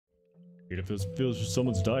It feels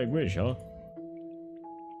someone's dying wish, huh?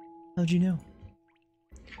 How'd you know?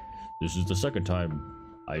 This is the second time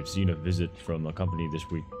I've seen a visit from a company this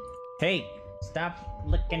week. Hey, stop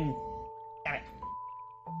licking. Damn it.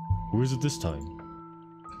 Who is it this time?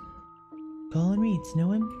 Colin Reeds,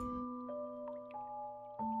 know him?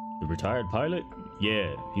 The retired pilot?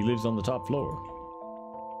 Yeah, he lives on the top floor.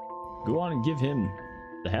 Go on and give him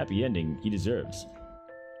the happy ending he deserves.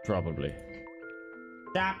 Probably.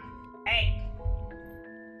 Stop. Hey.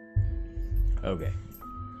 Okay.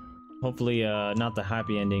 Hopefully, not the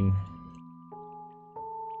happy ending.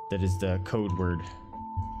 That is the code word.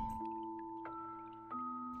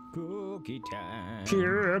 Cookie time.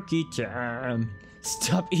 Cookie time.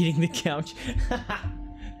 Stop eating the couch.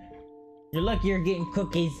 You're lucky you're getting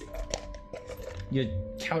cookies. You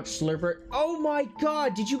couch slurper. Oh my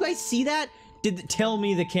god, did you guys see that? Tell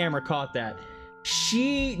me the camera caught that.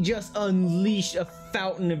 She just unleashed a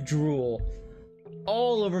fountain of drool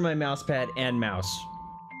all over my mouse pad and mouse.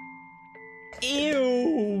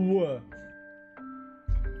 Ew!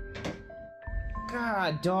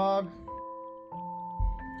 God, dog.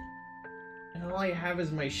 And all I have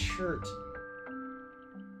is my shirt.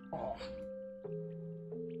 Oh.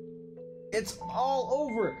 It's all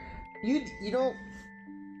over. You don't.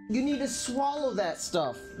 You need to swallow that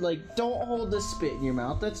stuff. Like, don't hold the spit in your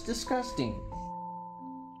mouth. That's disgusting.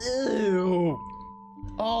 Ew.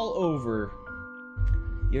 All over.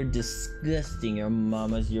 You're disgusting, your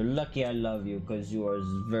mamas. You're lucky I love you because you are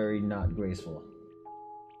very not graceful.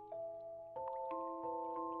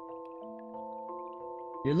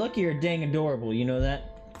 You're lucky you're dang adorable, you know that?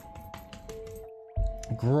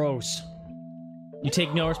 Gross. You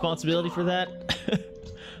take no responsibility for that?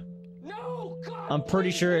 No, God, I'm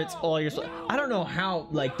pretty sure it's all your. I don't know how,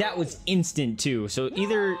 like, that was instant too. So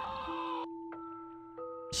either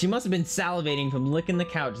she must have been salivating from licking the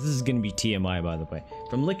couch. This is gonna be TMI, by the way.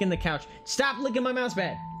 From licking the couch. Stop licking my mouse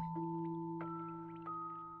pad!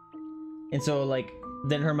 And so, like,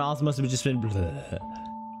 then her mouth must have just been bleh.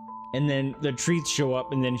 And then the treats show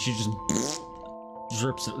up, and then she just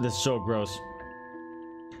drips. This is so gross.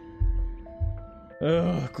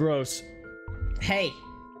 Ugh, gross. Hey.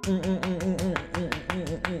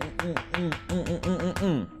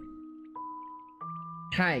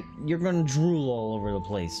 Hi, you're gonna drool all over the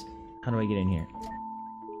place. How do I get in here?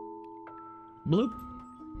 Bloop.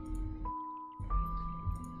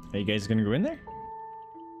 Are you guys gonna go in there?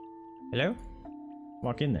 Hello?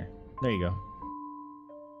 Walk in there. There you go.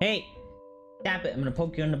 Hey! Stop it, I'm gonna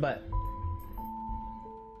poke you in the butt.